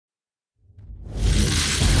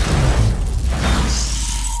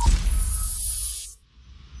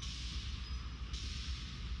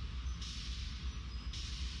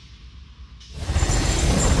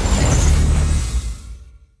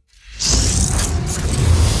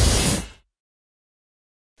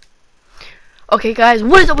Okay guys,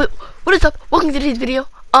 what is up? What is up? Welcome to today's video.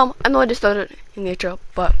 I know I just started in the intro,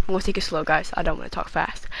 but I'm gonna take it slow, guys. I don't want to talk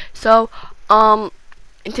fast. So, in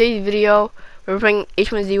today's video, we're playing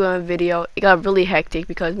H1Z1 video. It got really hectic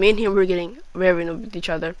because me and him were getting very annoyed with each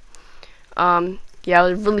other. Yeah, I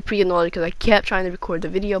was really pretty annoyed because I kept trying to record the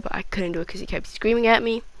video, but I couldn't do it because he kept screaming at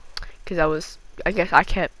me. Because I guess I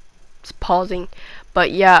kept pausing.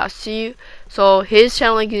 But yeah, I'll see you. So his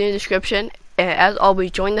channel link is in the description. And as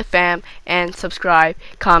always, join the fam and subscribe,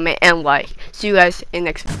 comment, and like. See you guys in the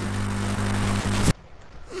next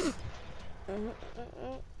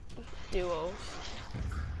duo.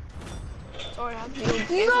 Sorry, I have to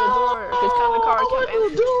answer the door because kind of car kept answering.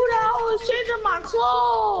 Dude, I was changing my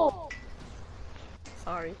clothes.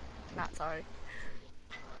 Sorry, not sorry.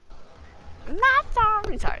 Not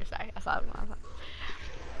sorry. Sorry. I thought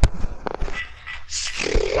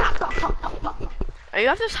you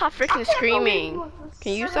have to stop freaking screaming.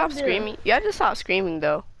 Can you stop screaming? You have to stop screaming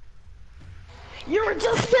though. You were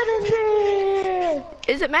just sitting there.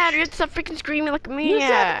 Does it matter? You have to stop freaking screaming like me. You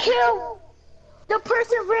said kill. The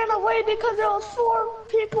person ran away because there was 4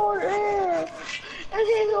 people there. And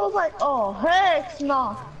he was like, oh heck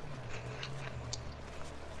no.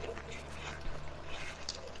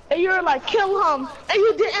 And you were like, kill him. And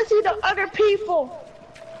you didn't see the other people.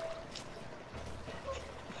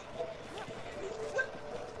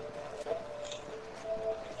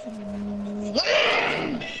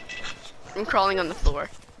 I'm crawling on the floor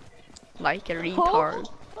like a retard.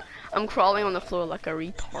 I'm crawling on the floor like a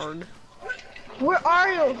retard. Where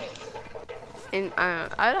are you? And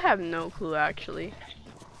I have no clue actually.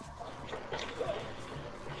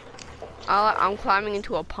 I'm climbing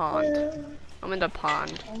into a pond. I'm in the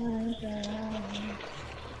pond.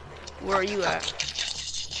 Where are you at?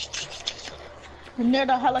 Near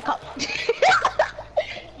the helicopter.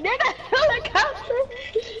 Near the helicopter.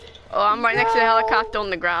 Oh, I'm right next to the helicopter on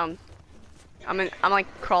the ground. I'm like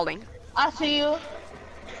crawling. I see you.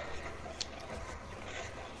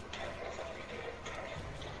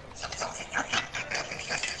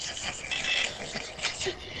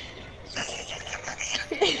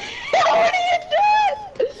 What are you doing?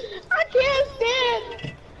 I can't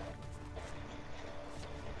stand.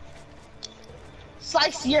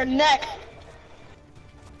 Slice your neck.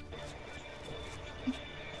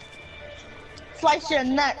 Slice your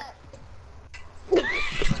neck.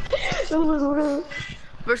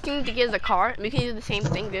 First thing to get is a car. We can do the same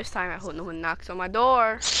thing this time. I hope no one knocks on my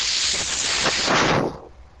door.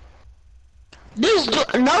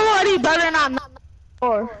 Nobody better not knock on the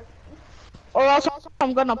door, or else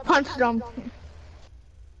I'm gonna punch them.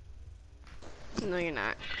 No, you're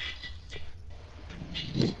not.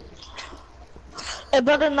 It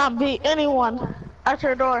better not be anyone at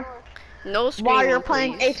your door. No screaming, while you're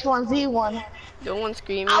playing please. H1Z1. No one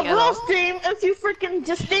screaming I at will all. scream if you freaking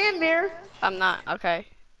just stand there. I'm not, okay.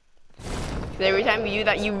 Every time you do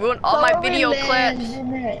that, you ruin all my video clips.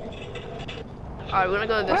 Alright, we're gonna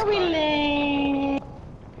go to this car.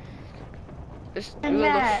 We're gonna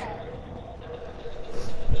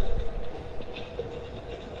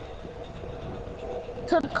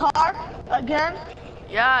go to the car again?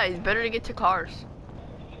 Yeah, it's better to get to cars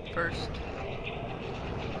first.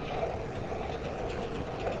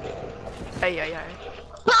 Hey.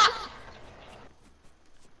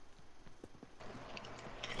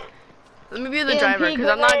 Let me be the driver, because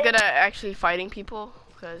I'm not good at actually fighting people.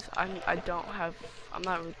 Because I'm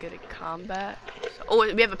not really good at combat. So,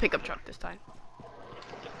 oh, we have a pickup truck this time.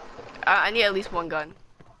 I need at least 1 gun,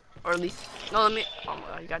 or at least no. Let me. Oh my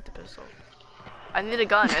god, you got the pistol. I need a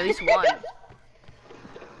gun, at least 1.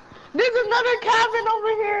 There's another cabin over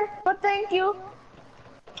here, but thank you.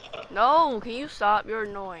 No, can you stop? You're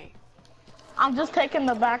annoying. I'm just taking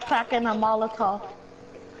the backpack and a Molotov.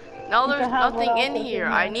 No, there's nothing in here.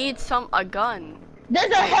 I need a gun.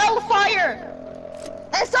 There's a hellfire!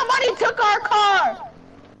 And somebody took our car!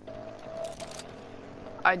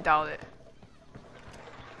 I doubt it.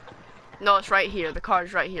 No, it's right here. The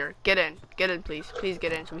car's right here. Get in, please. Please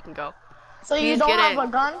get in so we can go. So you don't have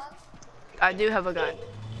a gun? I do have a gun.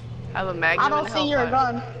 I have a Magnum. I don't see your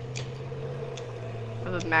gun. I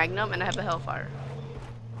have a Magnum and I have a Hellfire.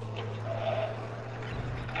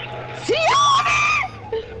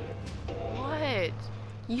 What?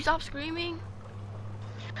 You stop screaming?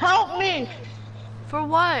 Help me! For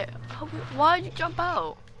what? Why'd you jump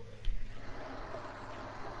out?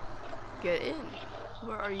 Get in.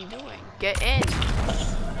 What are you doing? Get in.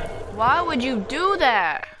 Why would you do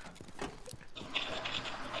that?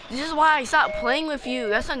 This is why I stopped playing with you.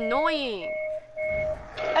 That's annoying.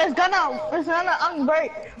 It's gonna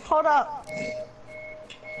unbreak. Hold up.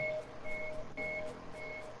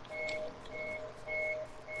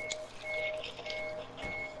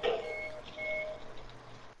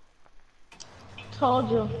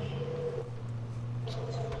 Told you.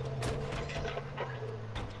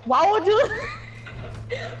 Why would you?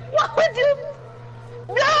 Why would you?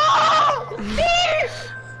 No!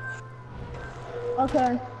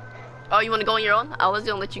 Okay. Oh, you want to go on your own? I was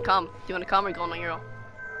gonna let you come. Do you want to come or go on your own?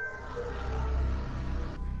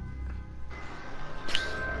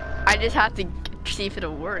 I just have to see if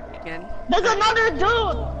it'll work again. There's another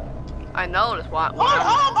dude. I know, that's why. Hold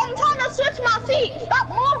up, I'm trying to switch my seat. Stop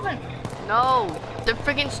moving. No, the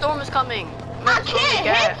freaking storm is coming. I can't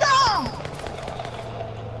hit them.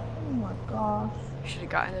 Oh my gosh. You should have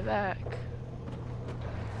got in the back.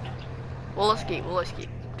 We'll escape,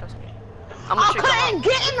 trust me. I'm I couldn't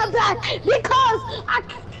get in the back because I...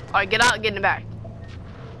 Alright, get out and get in the back.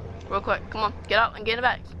 Real quick, come on, get out and get in the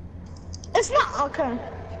back. It's not, okay.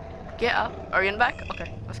 Get out, are you in the back?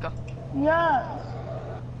 Okay, let's go. Yes.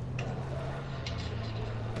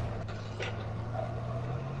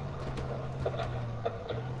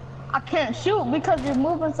 I can't shoot because you're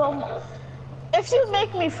moving so much. If you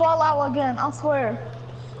make me fall out again, I swear.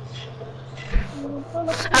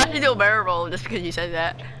 I should do a barrel roll just because you said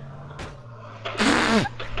that.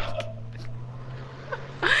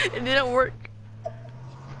 It didn't work.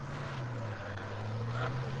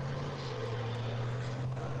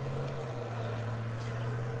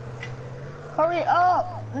 Hurry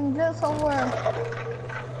up and get somewhere.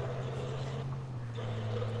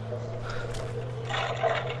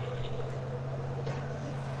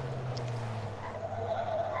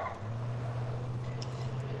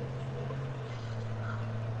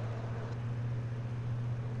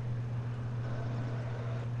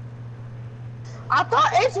 I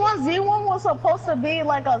thought H1Z1 was supposed to be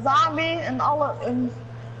like a zombie and all of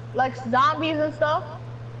like zombies and stuff.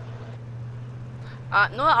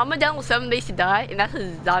 No, I'm gonna download 7 Days to Die, and that's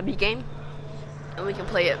a zombie game, and we can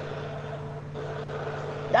play it.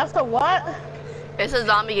 That's the what? It's a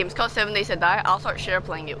zombie game. It's called 7 Days to Die. I'll start share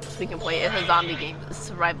playing it so we can play it. It's a zombie game. It's a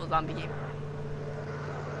survival zombie game.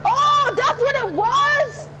 Oh, that's what it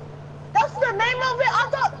was. That's the name of it. I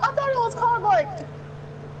thought it was called like.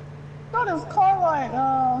 I thought it was called like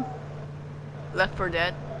Left 4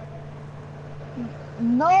 Dead.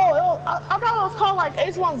 No, I thought it was called like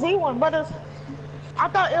H1Z1, but I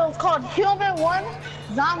thought it was called Human 1,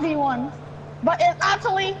 Zombie 1, but it's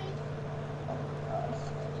actually.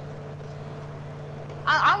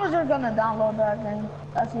 I was just gonna download that game,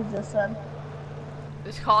 as you just said.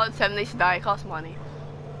 It's called 7 Days to Die. It costs money.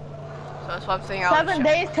 So that's why I'm saying 7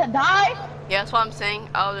 days to die? Yeah, that's why I'm saying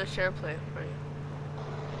I'll just share play for you.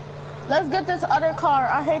 Let's get this other car.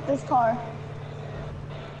 I hate this car.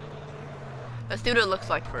 Let's do what it looks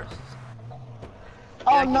like first.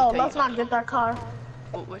 Oh no, let's not get that car.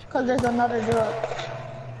 Because there's another dude.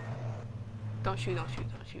 Don't shoot,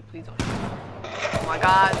 please don't shoot. Oh my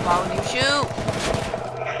god, why would you shoot?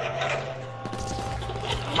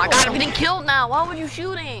 Oh my god, I'm getting killed now, why would you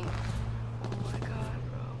shooting? Oh my god,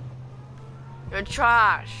 bro. You're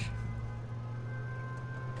trash.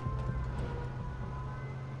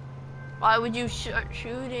 Why would you start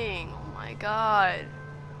shooting? Oh my god.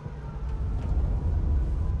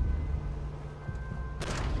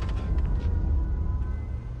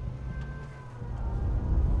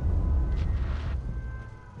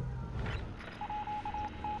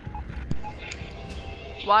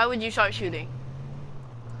 Why would you start shooting?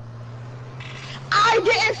 I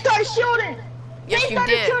didn't start shooting! Yes, you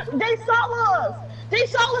did. They saw us! They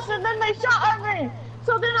saw us and then they shot at me!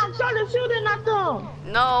 So then I started shooting at them!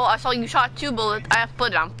 No, I saw you shot 2 bullets. I have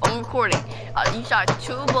footage, I'm recording. You shot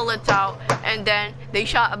 2 bullets out and then they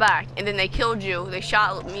shot back and then they killed you. They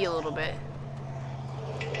shot me a little bit.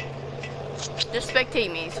 Just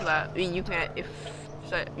spectate me so that you can,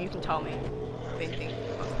 so you can tell me if anything.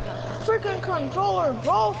 Freaking controller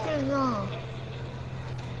broken now.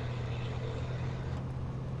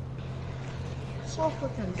 So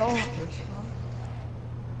freaking dangerous, man.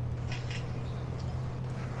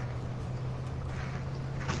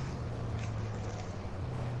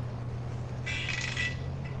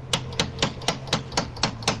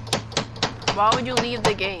 Why would you leave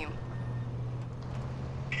the game?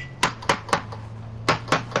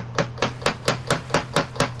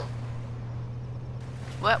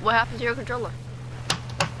 What happened to your controller?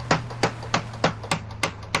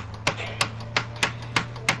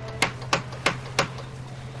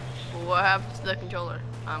 What happened to the controller?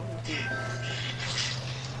 I'm confused.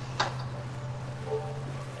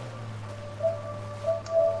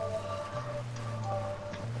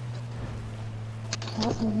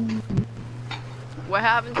 What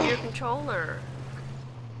happened to your controller?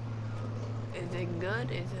 Is it good?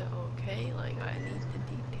 Is it okay? Like, I need the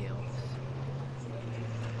details.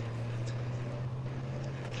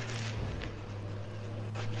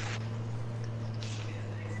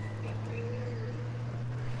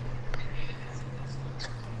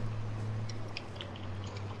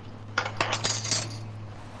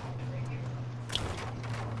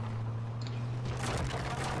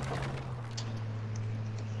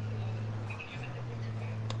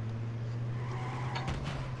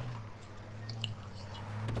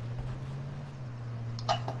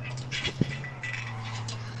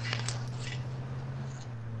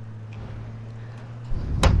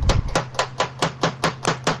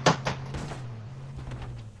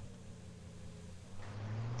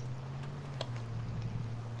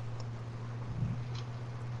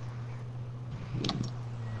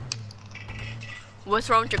 What's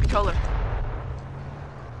wrong with your controller?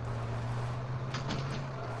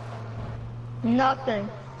 Nothing.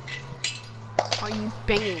 Are you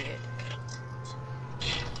banging it?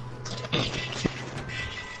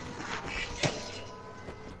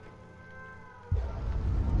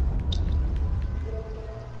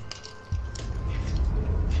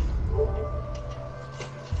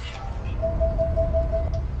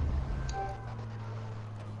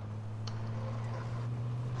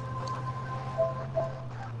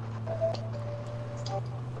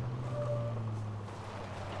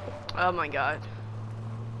 Oh my god.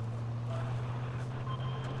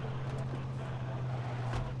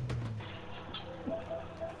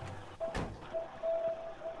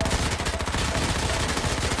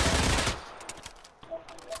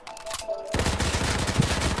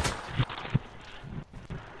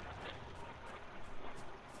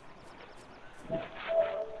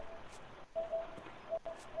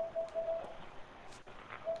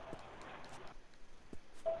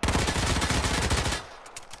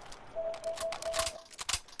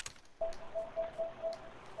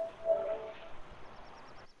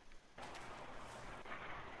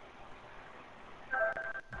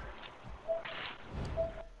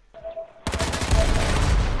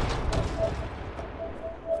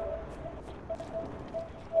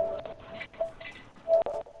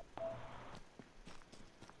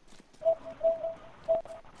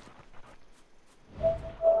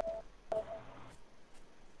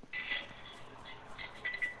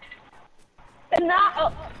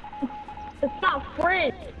 It's not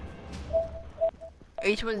free.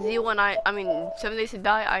 H1Z1, I mean, 7 Days to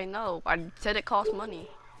Die, I know. I said it costs money.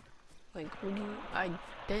 Like, what do you, I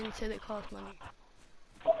didn't say it costs money.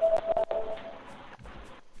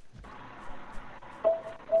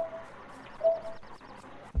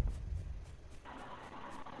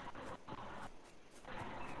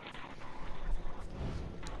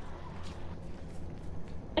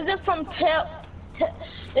 Is it from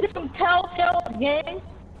Telltale Games?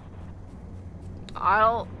 I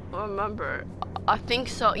don't remember. I think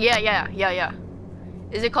so. Yeah.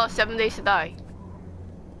 Is it called 7 Days to Die?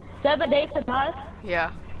 7 Days to Die?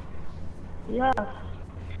 Yeah. Yeah.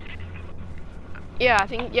 Yeah, I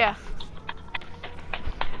think, yeah.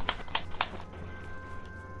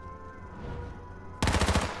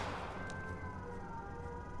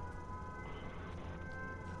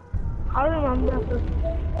 I remember this.